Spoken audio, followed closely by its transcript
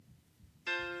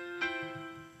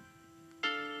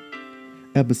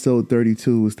Episode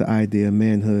 32 is the idea of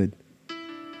manhood.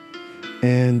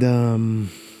 And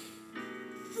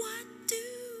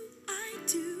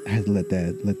I had to let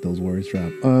those words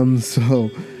drop. So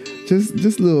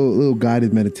just little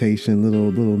guided meditation,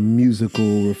 little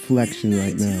musical reflection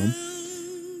right now.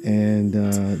 And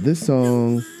this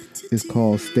song is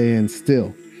called Stand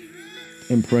Still,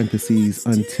 in parentheses,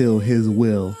 until his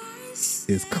will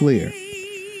is clear.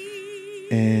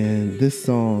 And this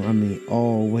song, I mean,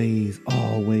 always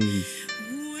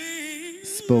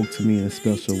spoke to me in a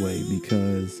special way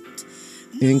because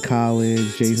in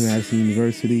college, James Madison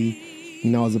University,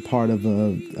 I was a part of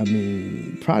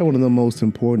probably one of the most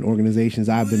important organizations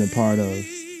I've been a part of,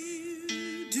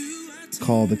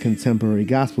 called the Contemporary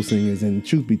Gospel Singers. And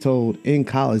truth be told, in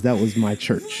college, that was my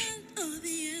church.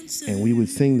 And we would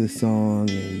sing this song,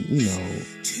 and,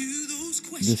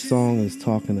 this song is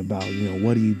talking about,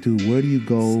 what do you do? Where do you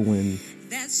go when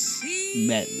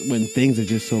things are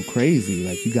just so crazy?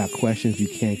 Like, you got questions you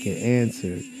can't get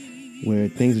answered, where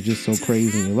things are just so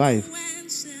crazy in your life.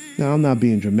 Now, I'm not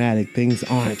being dramatic. Things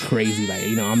aren't crazy. Like,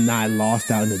 I'm not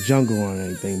lost out in the jungle or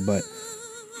anything, but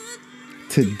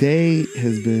today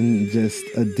has been just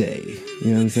a day.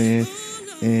 You know what I'm saying?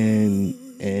 And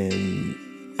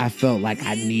I felt like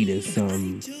I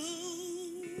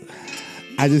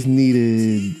just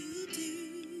needed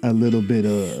a little bit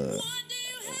of,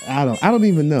 I don't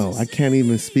even know. I can't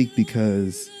even speak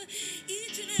because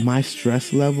my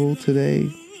stress level today,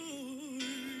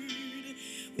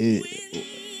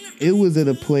 it was at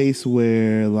a place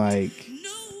where like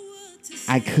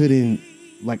I couldn't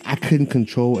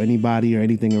control anybody or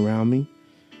anything around me.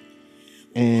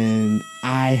 And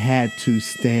I had to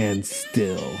stand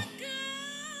still.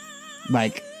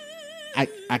 Like I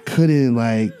couldn't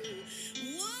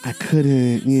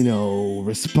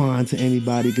respond to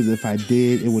anybody, because if I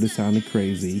did, it would have sounded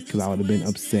crazy, because I would have been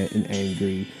upset and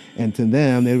angry. And to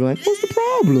them, they'd be like, what's the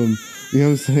problem? You know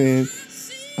what I'm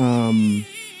saying?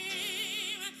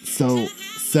 So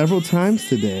several times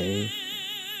today,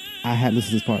 I had,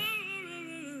 listen to this part.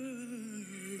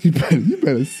 You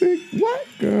better sing. What,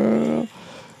 girl?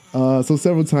 So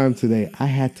several times today, I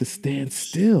had to stand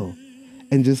still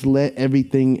and just let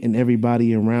everything and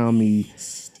everybody around me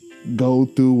go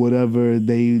through whatever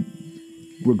they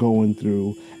were going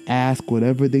through, ask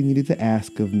whatever they needed to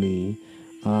ask of me,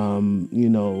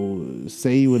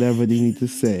 say whatever they need to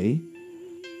say,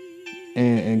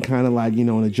 and kind of like, in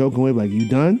a joking way, like, you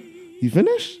done? You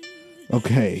finished?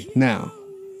 Okay, now,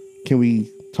 can we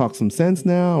talk some sense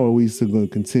now, or are we still going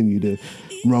to continue to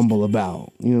rumble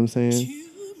about? You know what I'm saying?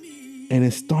 And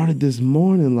it started this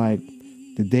morning, like,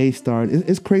 the day started.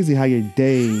 It's crazy how your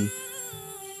day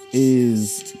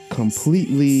is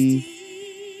completely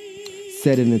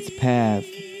set in its path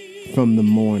from the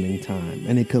morning time,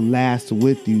 and it could last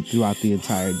with you throughout the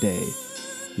entire day.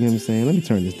 You know what I'm saying? Let me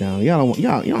turn this down. Y'all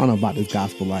don't know about this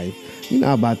gospel life. You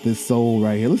know about this soul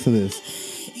right here. Listen to this.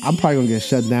 I'm probably gonna get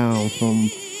shut down from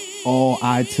all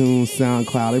iTunes,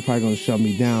 SoundCloud. They're probably gonna shut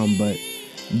me down, but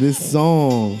this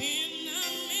song,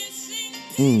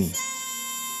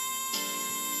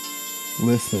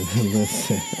 listen,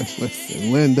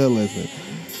 Linda, listen.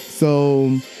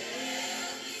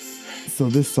 So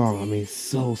this song, I mean,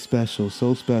 so special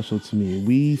to me.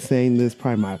 We sang this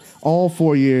probably all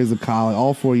 4 years of college,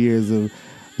 all 4 years of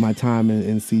my time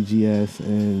in CGS,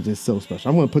 and just so special.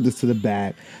 I'm going to put this to the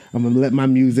back. I'm going to let my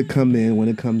music come in when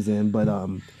it comes in, but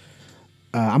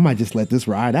I might just let this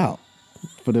ride out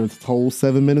for the whole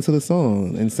 7 minutes of the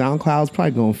song. And SoundCloud's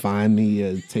probably going to find me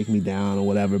or take me down or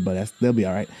whatever, but they'll be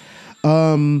all right.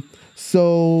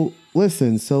 So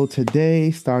listen, so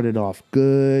today started off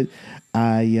good.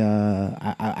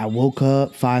 I woke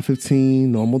up 5:15,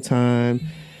 normal time,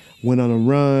 went on a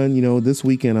run. This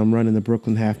weekend I'm running the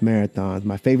Brooklyn Half Marathon,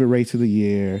 my favorite race of the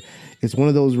year. It's one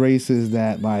of those races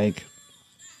that, like,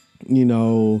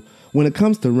 when it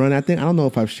comes to run, I don't know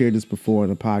if I've shared this before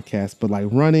in a podcast, but like,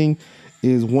 running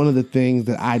is one of the things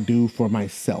that I do for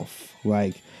myself.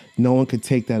 Like, no one could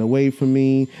take that away from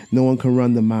me. No one can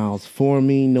run the miles for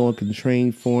me. No one can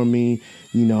train for me.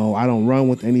 I don't run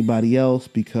with anybody else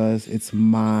because it's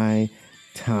my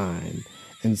time.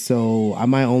 And so I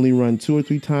might only run 2 or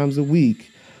 3 times a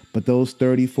week, but those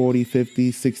 30, 40,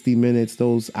 50, 60 minutes,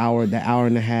 the hour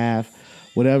and a half,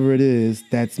 whatever it is,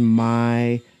 that's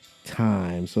my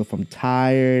time. So if I'm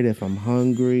tired, if I'm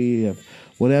hungry, if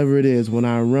whatever it is, when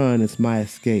I run, it's my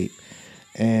escape.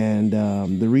 And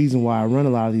the reason why I run a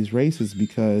lot of these races is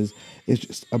because it's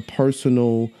just a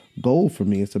personal goal for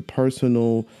me. It's a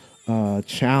personal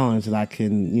challenge that I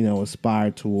can,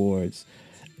 aspire towards.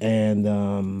 And,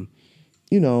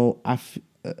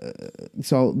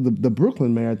 so the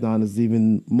Brooklyn Marathon is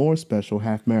even more special,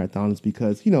 half marathon, is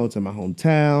because, it's in my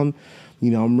hometown.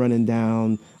 I'm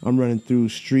running through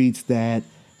streets that,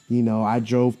 I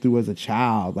drove through as a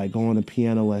child, like going to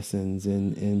piano lessons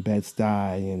in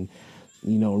Bed-Stuy, and,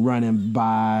 running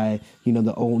by,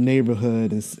 the old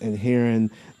neighborhood, and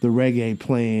hearing the reggae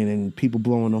playing and people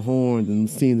blowing the horns and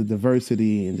seeing the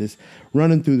diversity, and just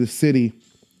running through the city,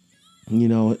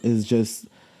 is just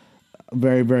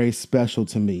very, very special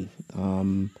to me.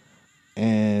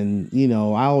 And,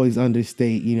 I always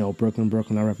understate,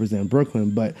 Brooklyn, I represent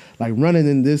Brooklyn, but like running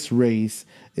in this race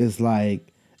is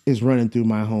running through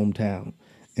my hometown.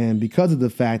 And because of the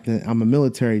fact that I'm a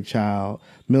military child,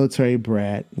 military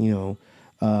brat, there's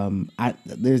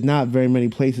not very many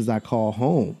places I call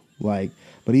home.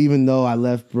 But even though I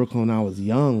left Brooklyn when I was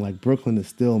young, like Brooklyn is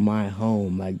still my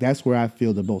home. Like that's where I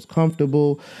feel the most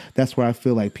comfortable. That's where I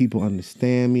feel like people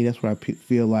understand me. That's where I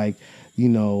feel like,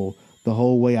 the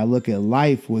whole way I look at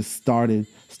life was started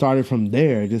from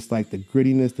there. Just like the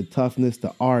grittiness, the toughness,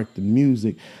 the art, the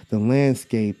music, the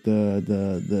landscape,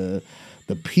 the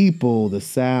people, the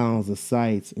sounds, the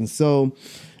sights. And so,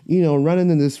 running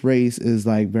in this race is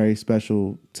like very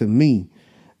special to me.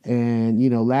 And,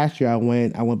 last year I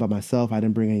went by myself. I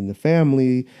didn't bring any of the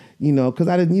family, because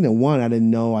I didn't, I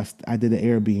didn't know. I did an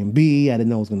Airbnb. I didn't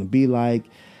know what it was going to be like.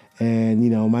 And,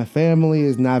 my family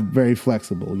is not very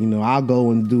flexible. I'll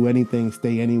go and do anything,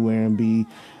 stay anywhere and be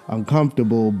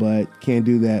uncomfortable, but can't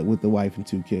do that with the wife and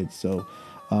 2 kids. So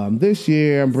this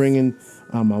year I'm bringing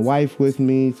my wife with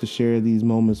me to share these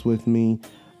moments with me.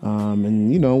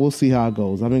 And, we'll see how it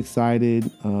goes. I'm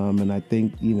excited. And I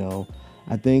think,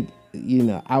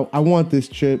 I want this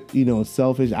trip,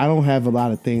 selfish. I don't have a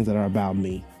lot of things that are about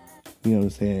me. You know what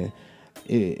I'm saying?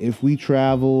 If we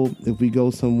travel, if we go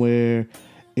somewhere,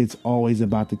 it's always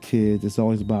about the kids. It's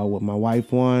always about what my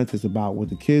wife wants. It's about what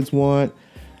the kids want.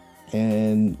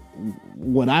 And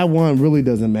what I want really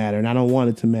doesn't matter, and I don't want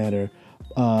it to matter.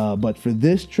 But for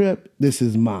this trip, this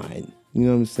is mine. You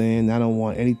know what I'm saying? I don't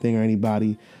want anything or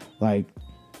anybody getting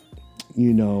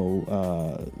in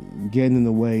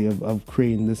the way of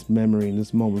creating this memory and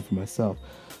this moment for myself.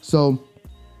 So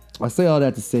I say all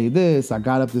that to say this. I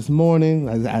got up this morning.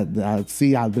 I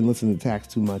see I've been listening to Tax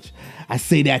too much. I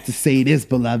say that to say this,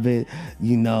 beloved.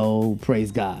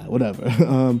 Praise God,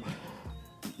 whatever.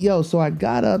 So I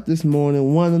got up this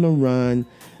morning, wanted to run.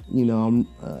 I'm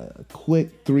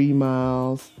quick 3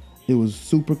 miles. It was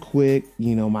super quick.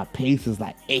 My pace is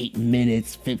like 8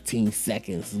 minutes, 15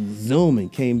 seconds. Zooming,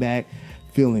 came back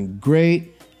feeling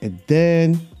great. And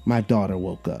then my daughter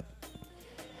woke up.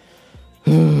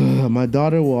 My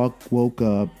daughter woke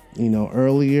up,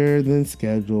 earlier than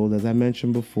scheduled, as I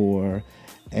mentioned before.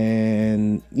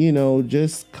 And,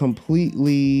 just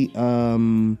completely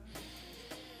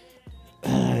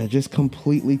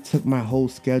took my whole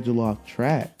schedule off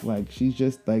track. Like, she's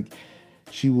just like,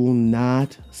 she will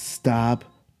not stop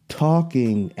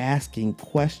talking, asking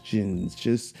questions,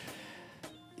 just,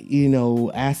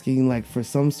 asking like for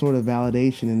some sort of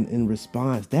validation in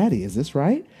response. Daddy, is this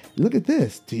right? Look at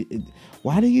this.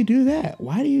 Why do you do that?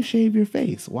 Why do you shave your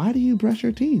face? Why do you brush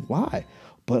your teeth? Why?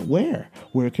 But where?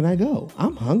 Where can I go?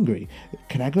 I'm hungry.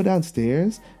 Can I go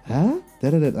downstairs? Huh?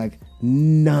 Like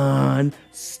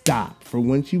non-stop. From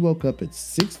when she woke up at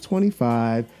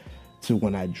 6:25 to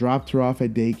when I dropped her off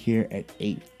at daycare at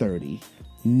 8:30.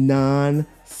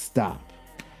 Non-stop.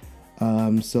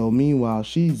 So meanwhile,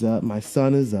 she's up. My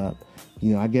son is up.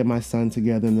 I get my son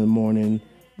together in the morning,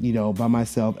 by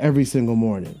myself every single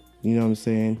morning. You know what I'm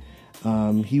saying?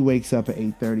 He wakes up at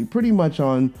 8:30, pretty much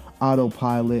on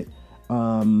autopilot.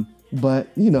 But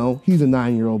he's a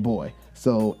 9-year-old boy,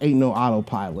 so ain't no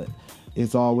autopilot.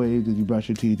 It's always, did you brush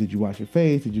your teeth? Did you wash your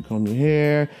face? Did you comb your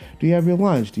hair? Do you have your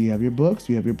lunch? Do you have your books?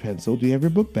 Do you have your pencil? Do you have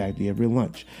your book bag? Do you have your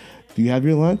lunch? Do you have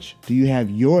your lunch? Do you have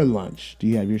your lunch? Do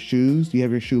you have your shoes? Do you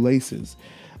have your shoelaces?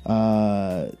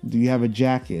 Do you have a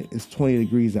jacket? It's 20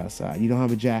 degrees outside. You don't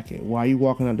have a jacket. Why are you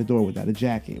walking out the door without a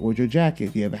jacket? Where's your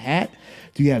jacket? Do you have a hat?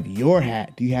 Do you have your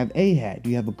hat? Do you have a hat? Do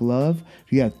you have a glove?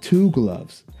 Do you have 2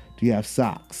 gloves? Do you have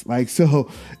socks? Like, so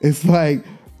it's like,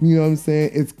 you know what I'm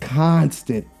saying? It's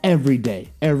constant every day.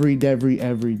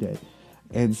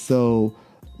 And so,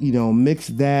 mix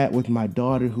that with my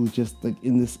daughter, who's just like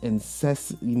in this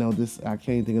incessant, this, I can't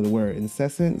even think of the word.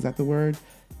 Incessant, is that the word?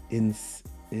 What's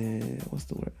the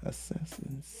word?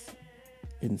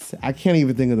 I can't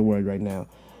even think of the word right now.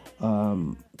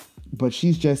 But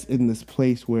she's just in this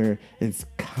place where it's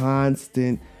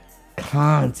constant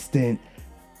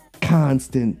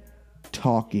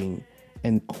talking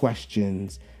and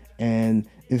questions. And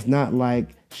it's not like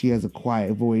she has a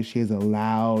quiet voice. She has a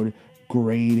loud,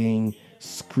 grating,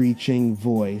 screeching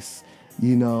voice,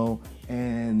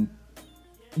 and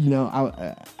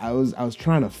I was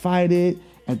trying to fight it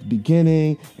at the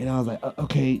beginning, and I was like,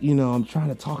 okay, I'm trying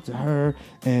to talk to her,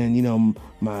 and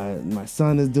my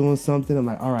son is doing something. I'm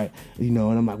like, all right, and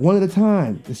I'm like, one at a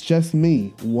time. It's just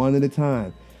me, one at a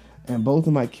time. And both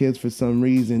of my kids, for some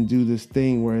reason, do this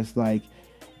thing where it's like,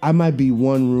 I might be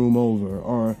one room over,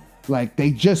 or like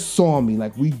they just saw me,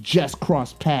 like we just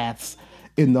crossed paths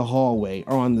in the hallway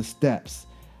or on the steps,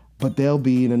 but they'll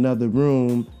be in another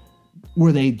room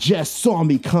where they just saw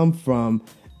me come from,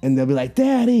 and they'll be like,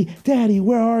 Daddy,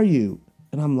 where are you?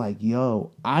 And I'm like,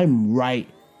 yo, I'm right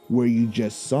where you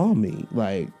just saw me.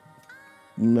 Like,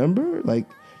 remember? Like,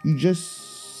 you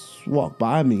just walked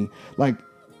by me like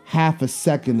half a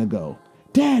second ago.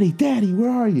 Daddy,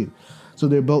 where are you? So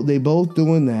they both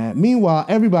doing that. Meanwhile,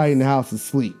 everybody in the house is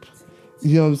asleep.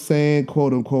 You know what I'm saying?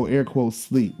 Quote unquote, air quote,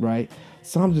 sleep, right?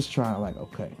 So I'm just trying to like,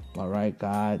 okay, all right,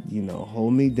 God,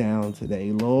 hold me down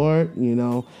today, Lord,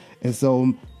 And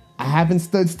so I haven't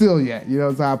stood still yet,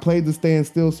 So I played the Stand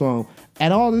Still song.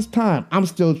 At all this time, I'm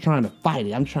still trying to fight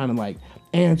it. I'm trying to like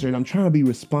answer it. I'm trying to be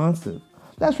responsive.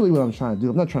 That's really what I'm trying to do.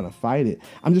 I'm not trying to fight it.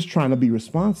 I'm just trying to be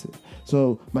responsive.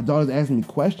 So my daughter's asking me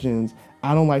questions.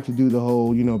 I don't like to do the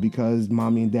whole, because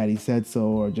mommy and daddy said so,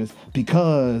 or just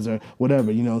because, or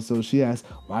whatever, So she asked,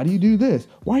 why do you do this?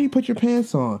 Why do you put your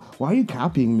pants on? Why are you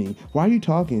copying me? Why are you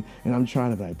talking? And I'm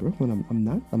trying to be like, Brooklyn,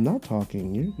 I'm not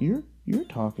talking. You're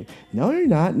talking. No, you're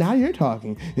not. Now you're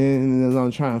talking. And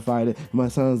I'm trying to fight it. My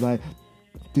son's like,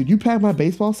 did you pack my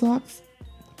baseball socks?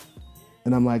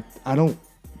 And I'm like, I don't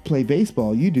play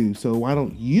baseball. You do. So why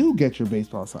don't you get your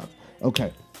baseball socks?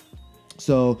 Okay.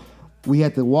 So we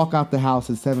had to walk out the house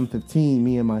at 7:15,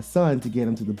 me and my son, to get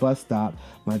him to the bus stop.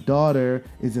 My daughter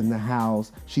is in the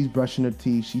house. She's brushing her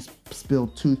teeth. She's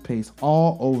spilled toothpaste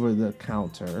all over the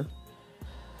counter.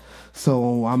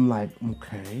 So I'm like,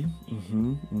 okay,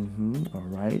 all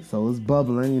right. So it's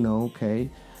bubbling, okay.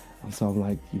 And so I'm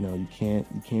like, you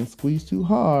can't squeeze too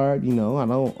hard,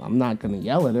 I'm not gonna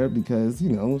yell at her because,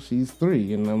 she's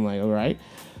 3. And I'm like, all right,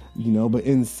 but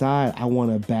inside I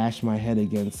want to bash my head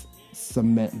against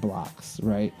cement blocks,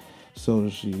 right? So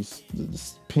she's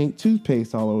pink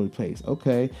toothpaste all over the place.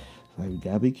 Okay, like, we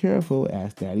gotta be careful.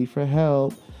 Ask daddy for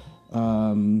help.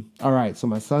 All right, so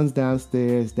my son's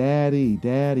downstairs. Daddy,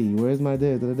 where's my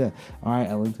dad? All right,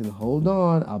 Ellington, hold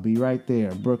on. I'll be right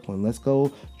there. Brooklyn, let's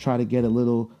go try to get a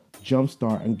little jump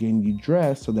start and getting you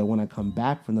dressed so that when I come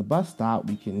back from the bus stop,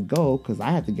 we can go, because I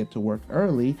have to get to work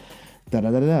early.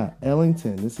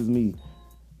 Ellington, this is me.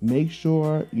 Make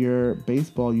sure your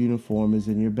baseball uniform is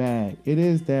in your bag. It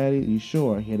is, Daddy. You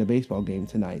sure? He had a baseball game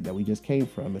tonight that we just came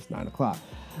from. It's 9 o'clock.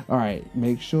 All right.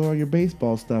 Make sure your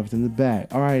baseball stuff's in the bag.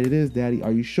 All right. It is, Daddy.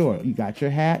 Are you sure? You got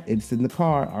your hat? It's in the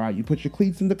car. All right. You put your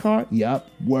cleats in the car? Yep.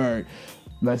 Word.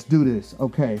 Let's do this.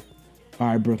 Okay. All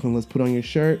right, Brooklyn, let's put on your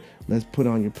shirt. Let's put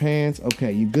on your pants.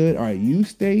 Okay, you good? All right, you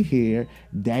stay here.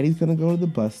 Daddy's going to go to the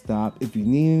bus stop. If you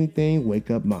need anything, wake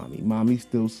up Mommy. Mommy's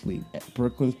still asleep.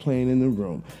 Brooklyn's playing in the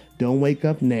room. Don't wake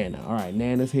up Nana. All right,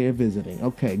 Nana's here visiting.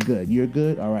 Okay, good. You're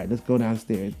good? All right, let's go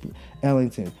downstairs.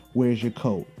 Ellington, where's your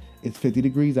coat? It's 50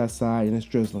 degrees outside and it's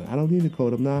drizzling. I don't need a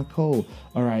coat. I'm not cold.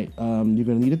 All right, you're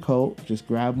going to need a coat. Just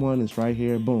grab one. It's right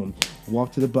here. Boom.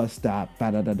 Walk to the bus stop.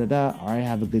 Ba-da-da-da-da. All right,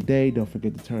 have a good day. Don't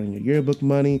forget to turn in your yearbook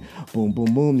money. Boom,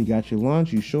 boom, boom. You got your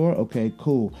lunch. You sure? Okay,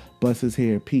 cool. Bus is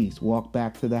here. Peace. Walk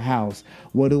back to the house.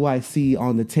 What do I see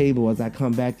on the table as I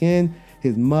come back in?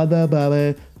 His mother,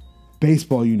 Bubba,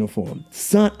 baseball uniform.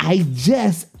 Son, I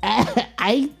just asked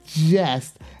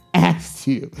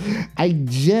you. I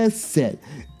just said,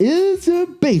 is a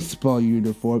baseball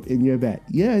uniform in your bag?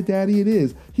 Yeah, Daddy, it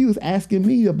is. He was asking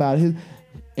me about his,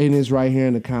 and it's right here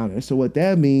in the counter. So what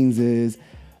that means is,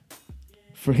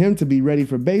 for him to be ready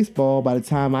for baseball, by the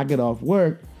time I get off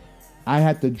work, I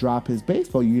had to drop his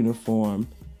baseball uniform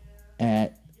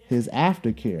at his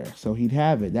aftercare. So he'd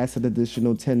have it. That's an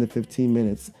additional 10 to 15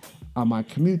 minutes on my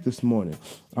commute this morning.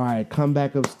 All right, come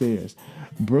back upstairs.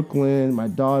 Brooklyn, my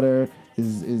daughter,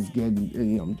 is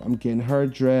getting, I'm getting her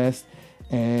dressed,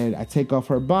 and I take off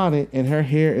her bonnet, and her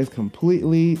hair is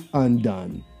completely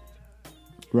undone.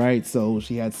 Right? So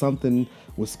she had something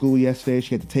with school yesterday.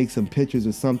 She had to take some pictures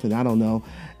or something. I don't know.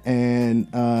 And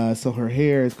so her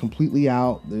hair is completely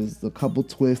out. There's a couple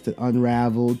twists that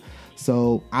unraveled.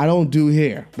 So I don't do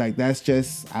hair. Like, that's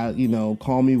just,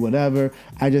 call me whatever.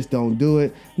 I just don't do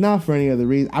it. Not for any other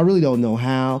reason. I really don't know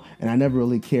how, and I never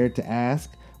really cared to ask.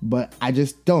 But I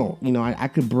just don't. I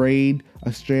could braid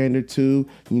a strand or two.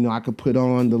 I could put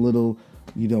on the little,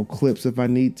 clips if I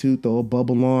need to, throw a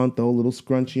bubble on, throw a little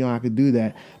scrunchie on. I could do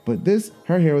that. But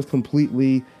her hair was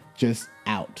completely just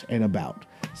out and about.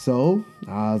 So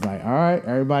I was like, all right,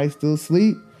 everybody's still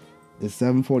asleep. It's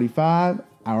 7:45.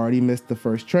 I already missed the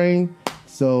first train.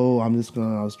 So I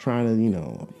was trying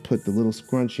to, put the little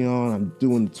scrunchie on. I'm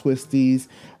doing the twisties,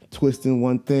 twisting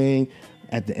one thing.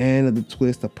 At the end of the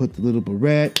twist, I put the little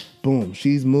barrette. Boom,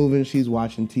 she's moving. She's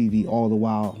watching TV all the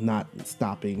while, not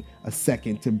stopping a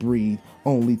second to breathe,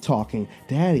 only talking.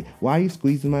 Daddy, why are you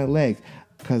squeezing my legs?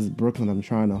 Because Brooklyn, I'm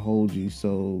trying to hold you,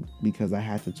 so because I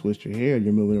have to twist your hair,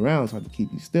 you're moving around, so I have to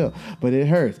keep you still. But it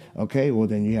hurts. Okay, well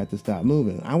then you have to stop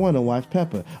moving. I want to watch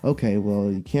Peppa. Okay,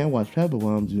 well you can't watch Peppa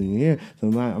while I'm doing your hair. So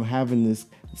I'm having this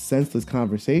senseless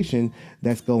conversation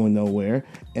that's going nowhere,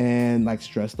 and like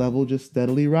stress level just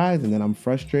steadily rising. Then I'm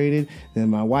frustrated. Then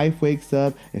my wife wakes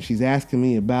up and she's asking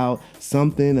me about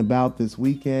something about this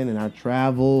weekend and our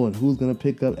travel and who's gonna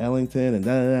pick up Ellington and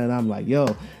and I'm like, yo,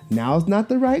 now's not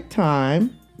the right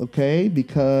time, okay?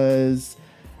 Because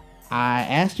I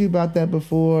asked you about that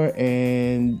before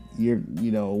and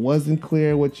wasn't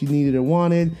clear what you needed or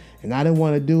wanted, and I didn't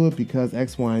want to do it because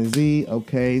X, Y, and Z.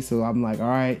 Okay, so I'm like, all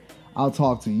right, I'll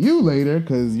talk to you later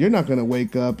because you're not gonna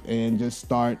wake up and just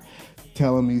start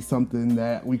telling me something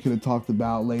that we could have talked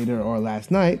about later or last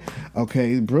night.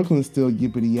 Okay, Brooklyn's still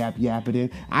yippity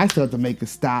yapping. I still have to make a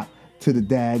stop to the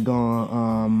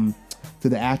daggone to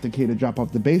the aftercare to drop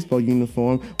off the baseball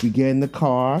uniform. We get in the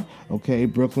car. Okay,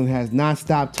 Brooklyn has not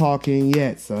stopped talking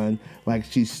yet, son. Like,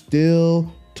 she's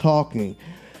still talking.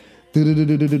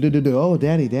 Oh,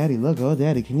 daddy, look. Oh,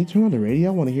 daddy, can you turn on the radio?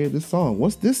 I want to hear this song.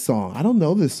 What's this song? I don't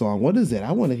know this song. What is it?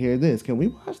 I want to hear this. Can we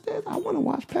watch this? I want to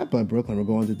watch Peppa. Brooklyn, we're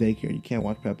going to daycare. You can't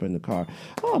watch Peppa in the car.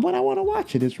 Oh, but I want to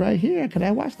watch it. It's right here. Can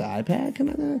I watch the iPad?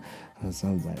 Can I?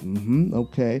 Sounds like,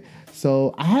 okay.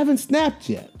 So I haven't snapped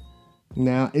yet.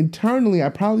 Now, internally, I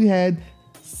probably had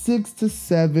 6 to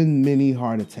 7 mini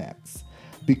heart attacks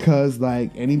because,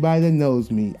 like, anybody that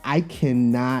knows me, I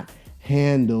cannot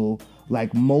handle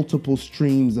like multiple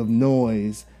streams of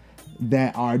noise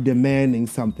that are demanding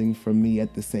something from me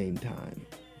at the same time.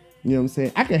 You know what I'm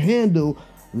saying? I can handle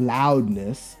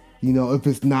loudness, if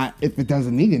it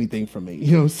doesn't need anything from me.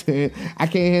 You know what I'm saying? I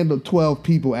can't handle 12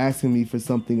 people asking me for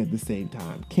something at the same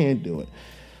time. Can't do it.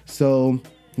 So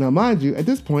now, mind you, at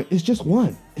this point, it's just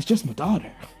one. It's just my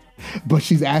daughter. But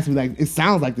she's asking me, like, it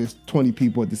sounds like there's 20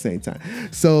 people at the same time.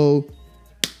 So,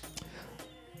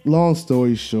 long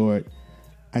story short,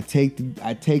 I take the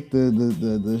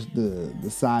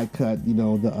side cut,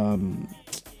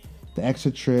 the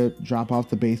extra trip, drop off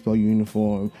the baseball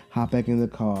uniform, hop back in the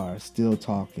car, still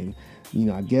talking.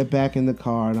 I get back in the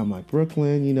car and I'm like,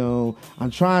 Brooklyn,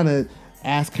 I'm trying to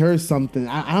ask her something.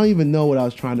 I don't even know what I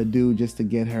was trying to do just to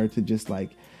get her to just like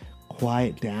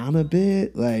quiet down a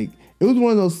bit. Like, it was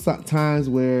one of those times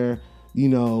where,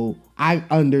 I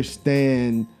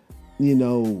understand,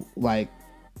 like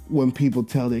when people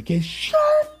tell their kids, shut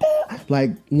up,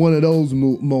 like one of those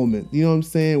moments, you know what I'm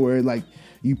saying? Where like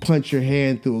you punch your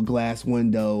hand through a glass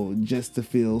window just to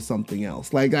feel something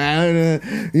else. Like, you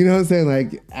know what I'm saying?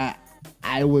 Like,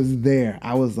 I was there.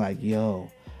 I was like, yo,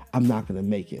 I'm not gonna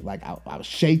make it. Like, I was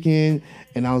shaking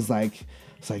and I was like,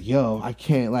 yo, I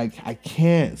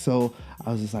can't. So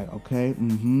I was just like, okay,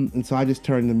 And so I just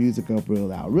turned the music up real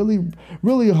loud. Really,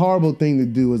 really horrible thing to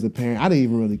do as a parent. I didn't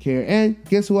even really care. And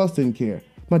guess who else didn't care?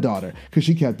 My daughter, because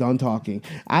she kept on talking.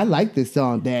 I like this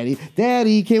song, Daddy.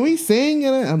 Daddy, can we sing?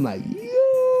 And I'm like, yo,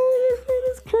 this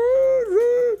is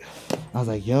crazy. I was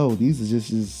like, yo, this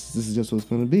is just what it's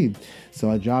gonna be. So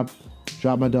I dropped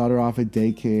my daughter off at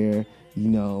daycare.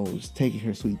 Just taking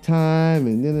her sweet time,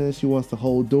 and then she wants to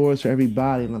hold doors for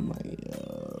everybody, and I'm like,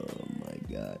 oh my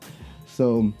God.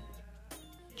 So,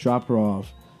 drop her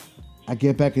off. I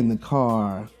get back in the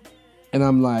car, and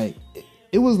I'm like,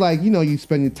 it was like, you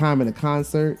spend your time at a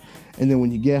concert, and then when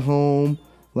you get home,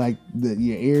 like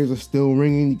your ears are still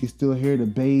ringing, you can still hear the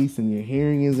bass, and your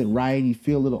hearing isn't right, you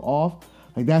feel a little off.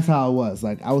 Like, that's how it was.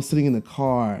 Like, I was sitting in the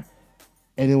car,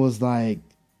 and it was like,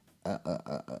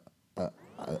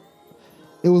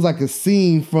 it was like a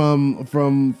scene from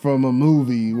a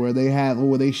movie where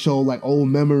they show like old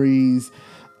memories,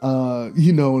 and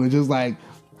it's just like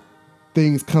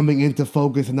things coming into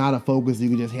focus and out of focus. You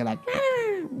can just hear like,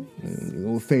 it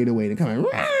will fade away and come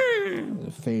back,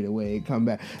 fade away and come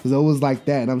back. So it was like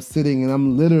that, and I'm sitting and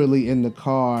I'm literally in the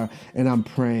car and I'm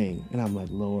praying and I'm like,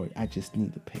 Lord, I just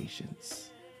need the patience.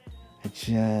 I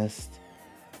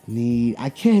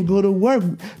can't go to work.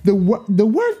 The work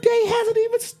day hasn't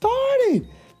even started.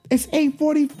 It's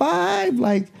 8:45.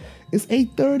 Like, it's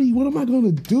 8:30. What am I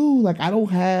gonna do? Like, I don't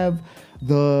have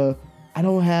the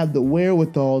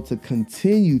wherewithal to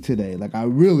continue today. Like, I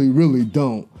really, really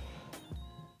don't.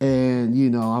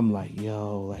 And I'm like,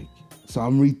 yo, like, So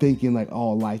I'm rethinking like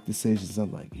all life decisions.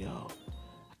 I'm like, yo,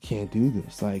 I can't do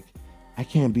this. Like, I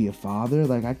can't be a father.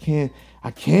 Like, I can't,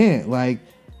 like,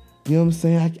 you know what I'm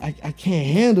saying? I can't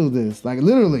handle this. Like,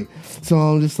 literally. So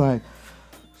I'm just like,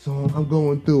 so I'm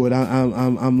going through it.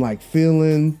 I'm like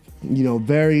feeling,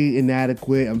 very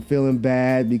inadequate. I'm feeling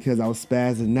bad because I was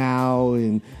spazzing out,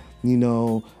 and,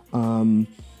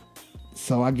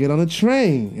 so I get on a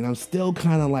train and I'm still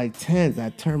kind of like tense.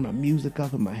 I turn my music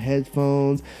up in my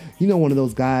headphones. One of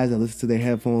those guys that listen to their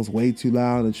headphones way too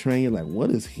loud on the train. You're like,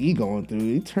 what is he going through?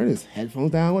 He turned his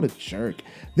headphones down? What a jerk.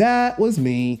 That was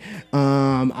me.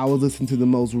 I was listening to the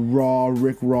most raw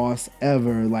Rick Ross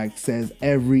ever. Like, says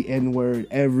every N-word,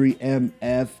 every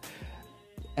MF,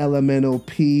 elemental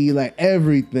P, like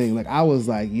everything. Like, I was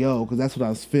like, yo, because that's what I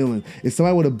was feeling. If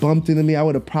somebody would have bumped into me, I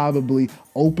would have probably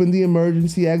opened the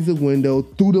emergency exit window,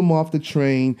 threw them off the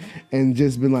train, and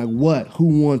just been like, what?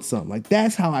 Who wants something? Like,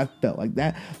 that's how I felt. Like,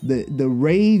 that, the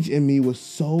rage in me was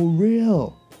so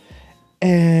real.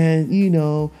 And,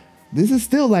 this is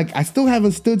still like, I still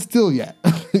haven't stood still yet.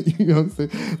 You know what I'm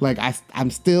saying? Like, I'm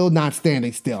still not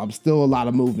standing still. I'm still a lot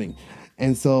of moving.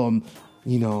 And so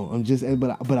I'm just,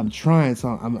 but I'm trying. So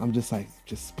I'm just like,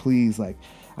 just please, like,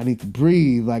 I need to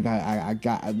breathe. Like, I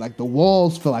got, like, the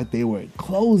walls felt like they were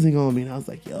closing on me. And I was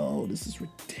like, yo, this is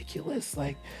ridiculous.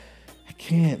 Like, I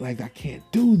can't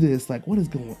do this. Like, what is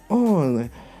going on?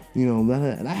 Like,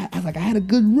 and I had a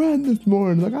good run this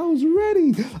morning. Like, I was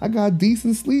ready. I got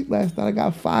decent sleep last night. I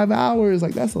got 5 hours.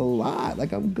 Like, that's a lot.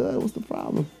 Like, I'm good. What's the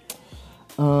problem?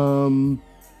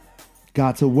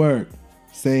 Got to work.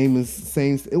 Same.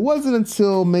 It wasn't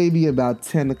until maybe about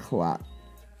 10 o'clock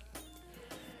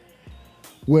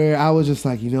where I was just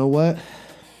like, you know what?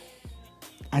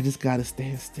 I just got to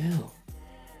stand still.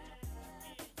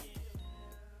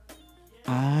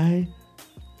 I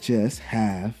just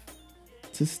have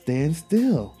to stand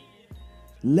still.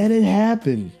 Let it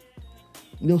happen.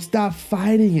 Stop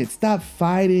fighting it. Stop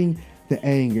fighting the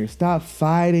anger. Stop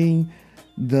fighting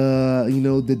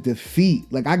the defeat.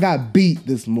 Like, I got beat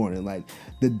this morning. Like,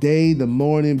 the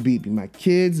morning beat me. My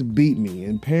kids beat me.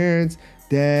 And parents,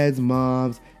 dads,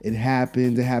 moms, it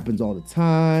happens. It happens all the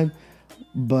time.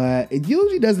 But it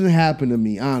usually doesn't happen to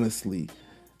me, honestly.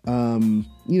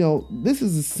 This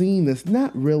is a scene that's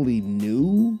not really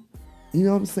new. You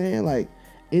know what I'm saying? Like,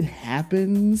 it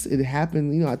happens. It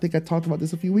happened. I think I talked about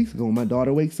this a few weeks ago. When my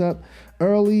daughter wakes up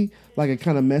early, like, it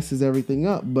kind of messes everything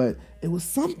up. But it was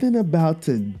something about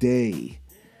today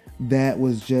that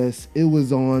was just, it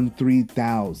was on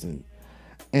 3,000.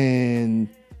 And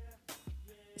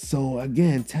so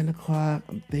again, 10 o'clock,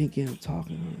 I'm thinking, I'm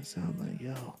talking on it. So I'm like,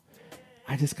 yo,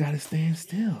 I just got to stand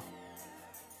still.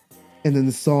 And then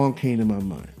the song came to my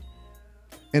mind.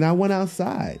 And I went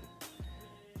outside.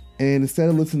 And instead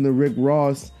of listening to Rick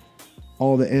Ross,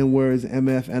 all the N-words,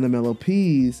 MF,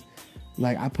 NMLOPs,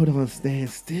 like, I put on Stand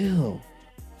Still.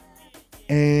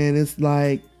 And it's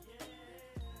like,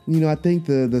 I think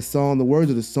the words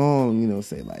of the song,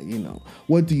 say like,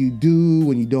 what do you do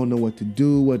when you don't know what to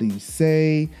do? What do you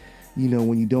say?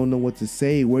 When you don't know what to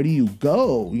say, where do you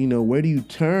go? Where do you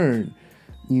turn?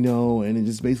 And it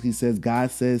just basically says,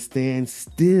 God says, stand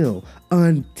still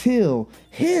until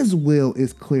his will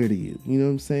is clear to you. You know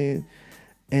what I'm saying?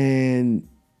 And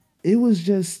it was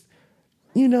just,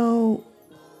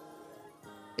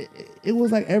 it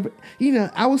was like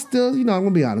I was still, I'm going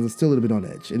to be honest, I'm still a little bit on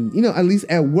edge. And, at least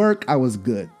at work, I was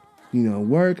good.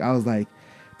 Work, I was like,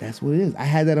 that's what it is. I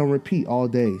had that on repeat all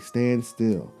day. Stand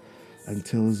still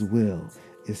until his will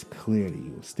is clear to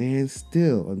you. Stand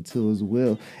still until his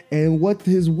will. And what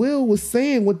his will was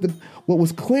saying, what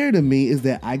was clear to me is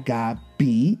that I got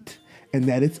beat and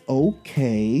that it's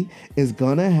okay. It's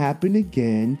gonna happen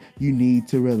again. You need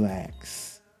to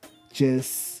relax.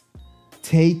 Just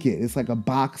take it. It's like a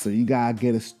boxer. You gotta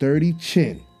get a sturdy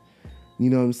chin.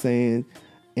 You know what I'm saying?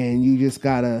 And you just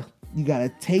gotta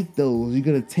take those. You're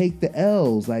gonna take the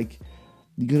L's. Like,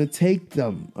 you're going to take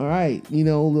them. All right. A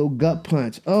little gut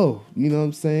punch. Oh, you know what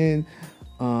I'm saying?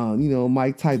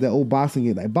 Mike Tyson, that old boxing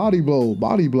game, like body blow.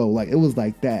 Like, it was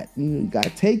like that. You got to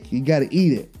take it. You got to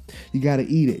eat it. You got to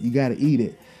eat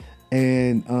it.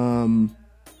 And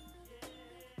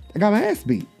I got my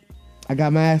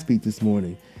ass beat this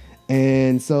morning.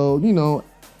 And so,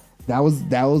 that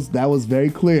was very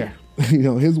clear.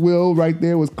 His will right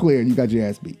there was clear. You got your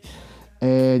ass beat.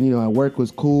 And, at work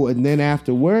was cool. And then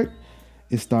after work,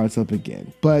 it starts up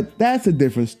again. But that's a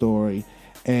different story.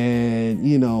 And,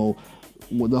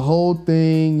 with the whole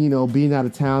thing, being out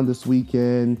of town this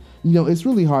weekend, it's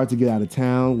really hard to get out of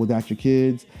town without your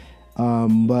kids.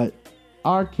 But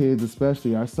our kids,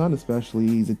 especially, our son especially,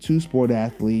 he's a 2-sport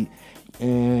athlete.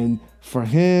 And for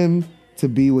him to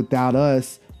be without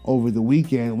us over the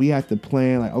weekend. We have to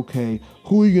plan like, okay,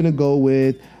 who are you gonna go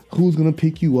with? Who's gonna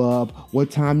pick you up?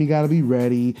 What time you gotta be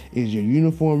ready? Is your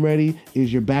uniform ready?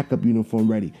 Is your backup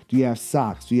uniform ready? Do you have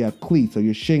socks? Do you have cleats or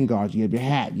your shin guards? Do you have your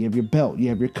hat? You have your belt? You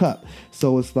have your cup?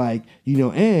 So it's like,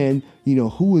 and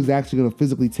who is actually gonna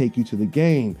physically take you to the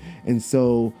game? And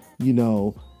so,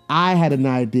 I had an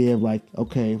idea of like,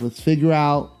 okay, let's figure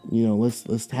out,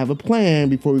 let's have a plan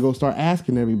before we go start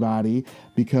asking everybody,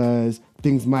 because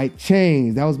things might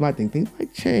change. That was my thing. Things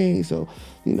might change. So,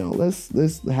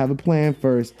 let's have a plan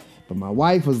first. But my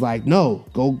wife was like, no,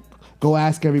 go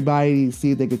ask everybody to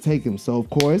see if they could take him. So of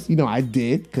course, I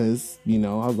did, because, I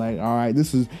was like, all right,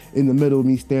 this is in the middle of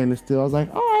me standing still. I was like,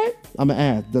 all right, I'm gonna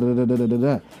ask.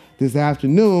 This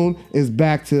afternoon is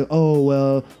back to, oh,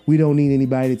 well, we don't need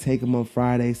anybody to take him on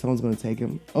Friday. Someone's going to take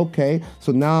him. Okay.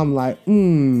 So now I'm like,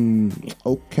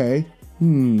 okay.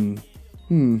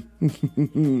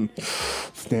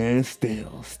 Stand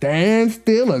still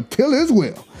until his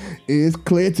will is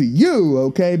clear to you,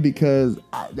 okay? Because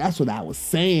that's what I was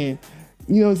saying.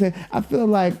 You know what I'm saying? I feel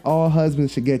like all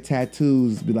husbands should get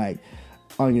tattoos, be like,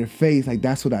 on your face, like,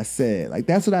 that's what I said. Like,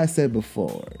 that's what I said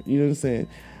before. You know what I'm saying?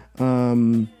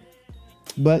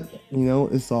 But,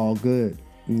 it's all good.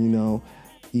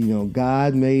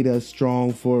 God made us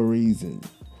strong for a reason.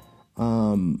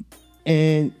 And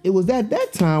it was at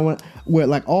that time where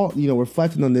like all,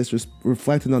 reflecting on this,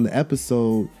 reflecting on the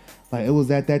episode, like it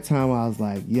was at that time where I was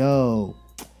like, yo,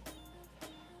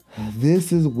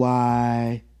 this is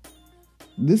where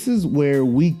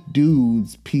weak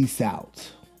dudes peace out.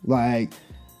 Like,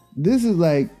 this is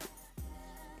like,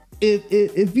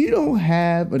 if you don't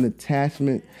have an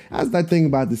attachment, I was like thinking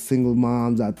about the single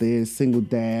moms out there, single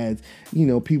dads,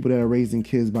 people that are raising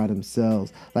kids by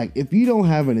themselves. Like, if you don't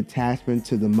have an attachment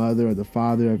to the mother or the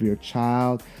father of your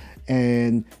child,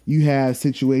 and you have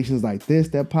situations like this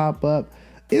that pop up,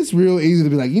 it's real easy to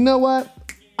be like, you know what?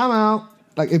 I'm out.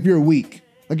 Like, if you're weak.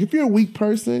 Like, if you're a weak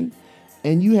person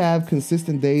and you have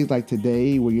consistent days like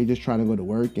today where you're just trying to go to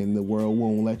work and the world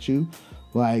won't let you,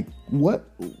 like, what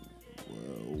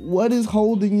is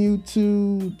holding you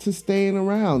to staying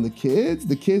around? The kids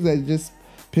that just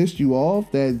pissed you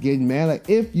off, that's getting mad. Like,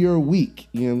 if you're weak,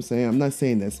 you know what I'm saying? I'm not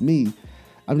saying that's me.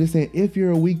 I'm just saying, if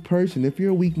you're a weak person, if you're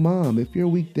a weak mom, if you're a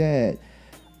weak dad,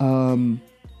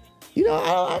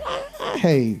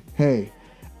 hey,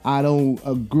 I don't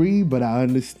agree, but I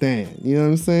understand. You know what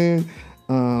I'm saying?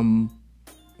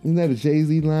 Isn't that a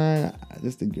Jay-Z line?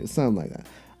 Something like that.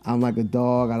 I'm like a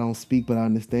dog, I don't speak, but I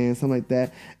understand, something like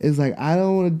that. It's like, I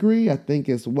don't agree, I think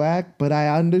it's whack, but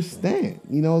I understand.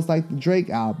 It's like the Drake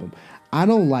album. I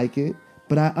don't like it,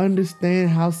 but I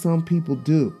understand how some people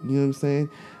do. You know what I'm saying?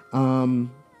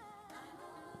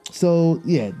 So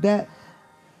yeah, that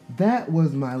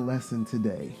was my lesson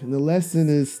today. And the lesson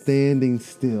is standing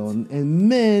still. And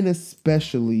men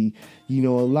especially, a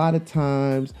lot of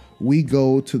times we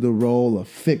go to the role of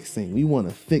fixing. We want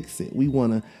to fix it. We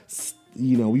want to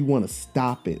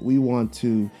stop it. We want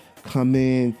to come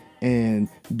in and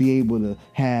be able to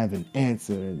have an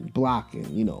answer and block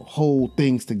and, hold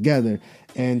things together.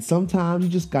 And sometimes you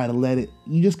just got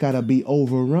to be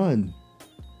overrun.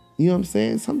 You know what I'm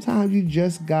saying? Sometimes you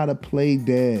just got to play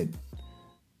dead.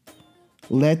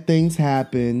 Let things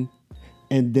happen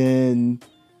and then,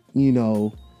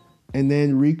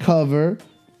 recover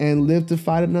and live to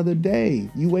fight another day.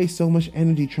 You waste so much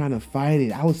energy trying to fight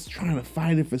it. I was trying to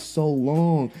fight it for so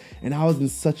long, and I was in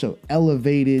such a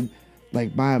elevated,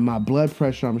 like my blood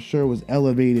pressure, I'm sure, was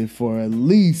elevated for at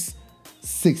least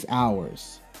 6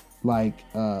 hours. Like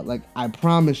I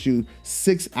promise you,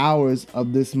 6 hours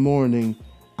of this morning,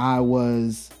 I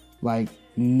was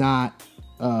not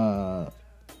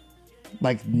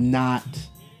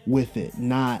with it,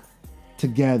 not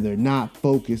together, not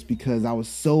focused, because I was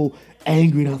so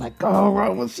angry, and I was like, oh, I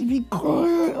want to see me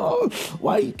quiet. Oh,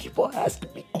 why do you keep on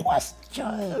asking me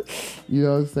questions? You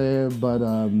know what I'm saying? But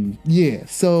yeah,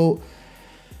 so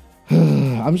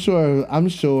I'm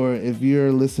sure if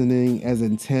you're listening as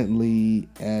intently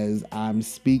as I'm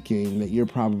speaking, that you're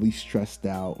probably stressed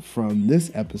out from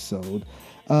this episode.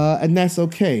 And that's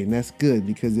okay, and that's good,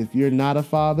 because if you're not a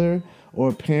father or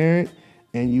a parent,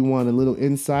 and you want a little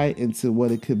insight into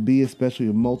what it could be, especially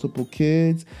with multiple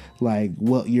kids,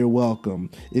 you're welcome.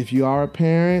 If you are a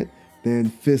parent, then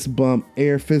fist bump,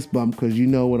 because you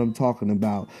know what I'm talking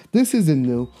about. This isn't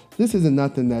new. This isn't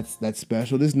nothing that's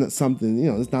special. This is not something,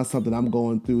 it's not something I'm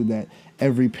going through that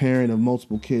every parent of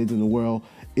multiple kids in the world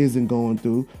isn't going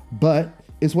through, but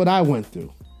it's what I went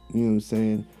through. You know what I'm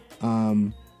saying?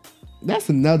 That's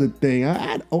another thing. I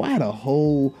had a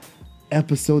whole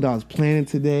episode I was planning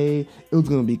today. It was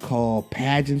going to be called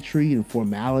Pageantry and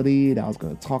Formality. And I was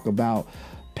going to talk about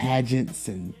pageants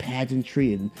and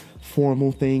pageantry and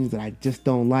formal things that I just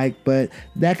don't like. But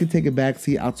that could take a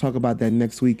backseat. I'll talk about that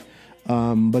next week.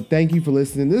 But thank you for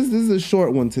listening. This is a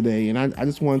short one today. And I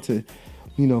just want to,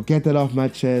 get that off my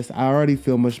chest. I already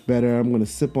feel much better. I'm going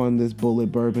to sip on this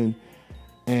bullet bourbon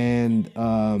and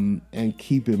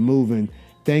keep it moving.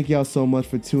 Thank y'all so much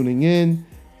for tuning in.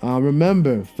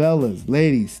 Remember, fellas,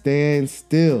 ladies, stand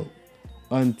still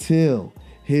until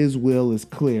his will is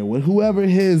clear. With whoever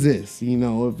his is,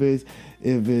 if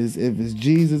it's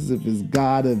Jesus, if it's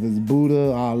God, if it's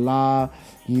Buddha, Allah,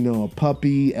 a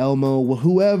puppy, Elmo,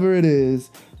 whoever it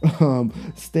is,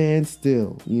 stand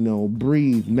still,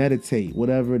 breathe, meditate,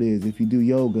 whatever it is. If you do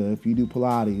yoga, if you do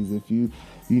Pilates, if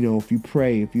you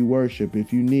pray, if you worship,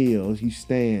 if you kneel, if you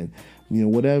stand,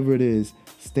 whatever it is,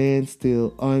 stand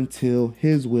still until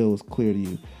his will is clear to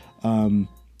you.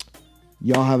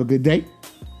 Y'all have a good day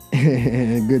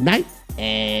and good night,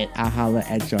 and I'll holler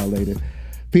at y'all later.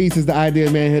 Peace. Is the Idea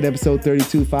of Manhood, episode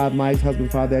 32. 5 mics,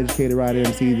 husband, father, educator, writer,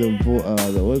 MC. The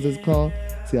what is this called?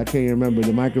 See, I can't even remember.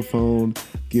 The microphone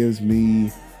gives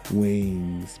me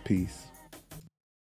wings. Peace.